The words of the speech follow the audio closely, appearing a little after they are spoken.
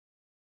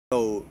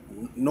So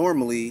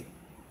normally,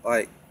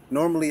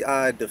 normally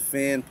I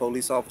defend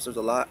police officers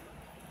a lot,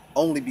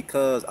 only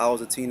because I was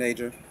a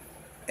teenager,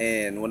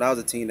 and when I was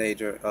a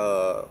teenager,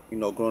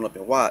 growing up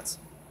in Watts,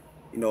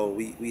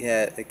 we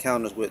had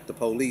encounters with the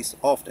police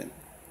often,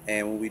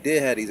 and when we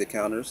did have these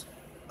encounters,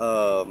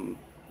 um,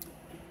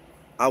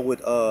 I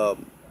would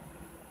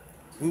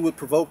we would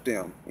provoke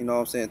them, what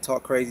I'm saying,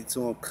 talk crazy to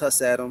them,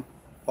 cuss at them,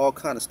 all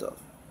kind of stuff,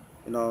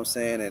 what I'm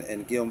saying,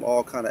 and give them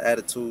all kind of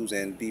attitudes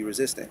and be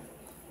resistant.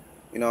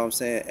 You know what I'm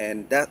saying?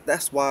 And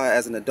that's why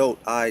as an adult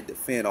I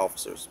defend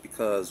officers,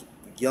 because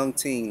young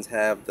teens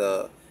have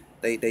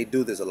they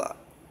do this a lot.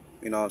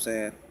 You know what I'm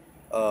saying?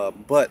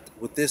 But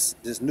with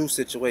this new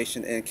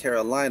situation in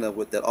Carolina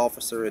with that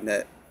officer in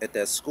that at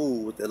that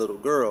school with that little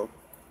girl,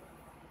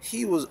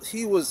 he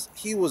was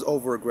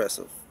over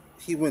aggressive.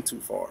 He went too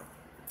far.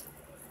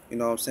 You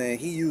know what I'm saying?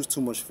 He used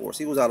too much force.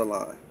 He was out of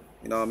line.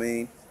 You know what I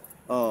mean?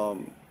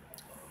 Um,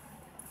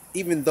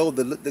 Even though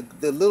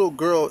the little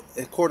girl,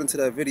 according to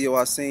that video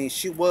I seen,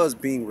 she was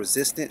being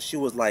resistant. She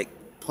was like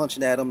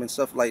punching at him and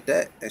stuff like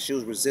that, and she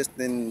was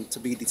resisting to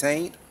be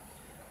detained.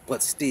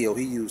 But still,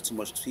 he used too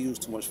much. He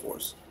used too much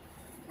force.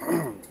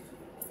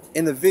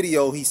 In the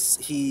video,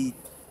 he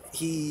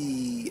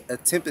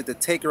attempted to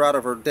take her out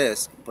of her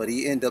desk, but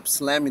he ended up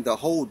slamming the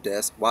whole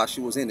desk while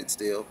she was in it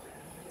still.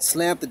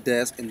 Slammed the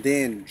desk and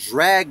then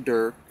dragged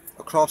her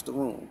across the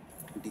room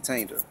and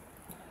detained her.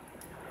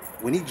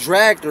 When he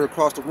dragged her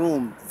across the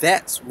room,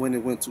 that's when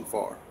it went too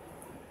far.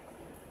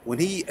 When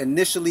he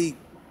initially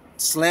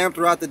slammed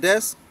her out the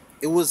desk,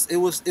 it was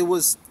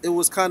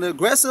kind of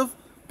aggressive,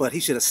 but he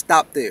should have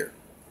stopped there.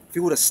 If he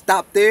would have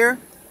stopped there,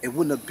 it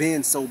wouldn't have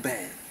been so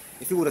bad.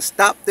 If he would have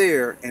stopped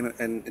there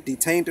and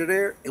detained her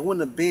there, it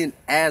wouldn't have been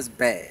as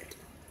bad,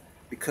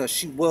 because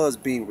she was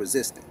being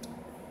resistant.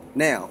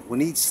 Now,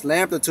 when he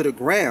slammed her to the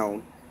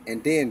ground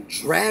and then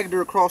dragged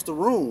her across the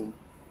room,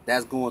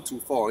 that's going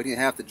too far. He didn't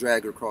have to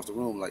drag her across the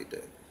room like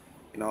that.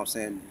 You know what I'm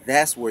saying?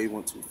 That's where he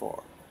went too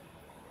far.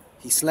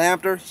 He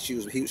slammed her. She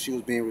was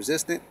being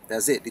resistant.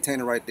 That's it. Detain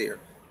her right there.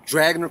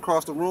 Dragging her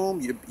across the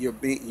room,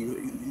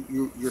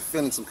 you're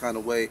feeling some kind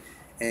of way,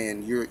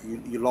 and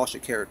you lost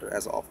your character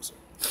as an officer.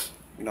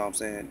 You know what I'm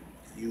saying?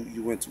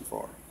 You went too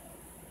far.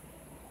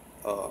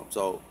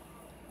 So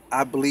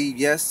I believe,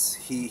 yes,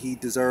 he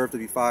deserved to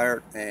be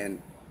fired.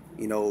 And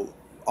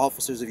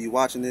officers, if you're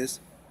watching this,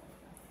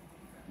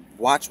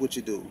 watch what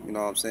you do. You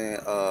know what I'm saying?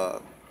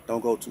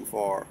 Don't go too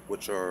far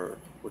with your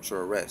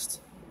arrest.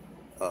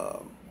 You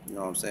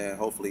know what I'm saying?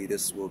 Hopefully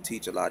this will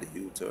teach a lot of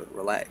you to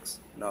relax.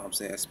 You know what I'm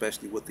saying?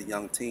 Especially with the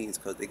young teens,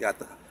 because they got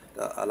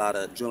a lot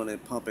of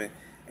adrenaline pumping,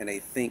 and they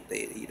think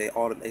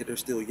they're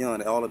still young.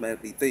 They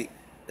automatically think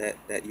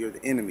that you're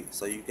the enemy.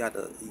 So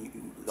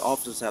the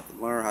officers have to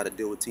learn how to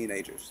deal with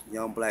teenagers,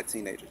 young black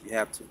teenagers. You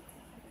have to.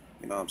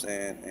 You know what I'm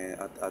saying?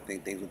 And I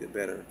think things will get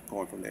better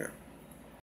going from there.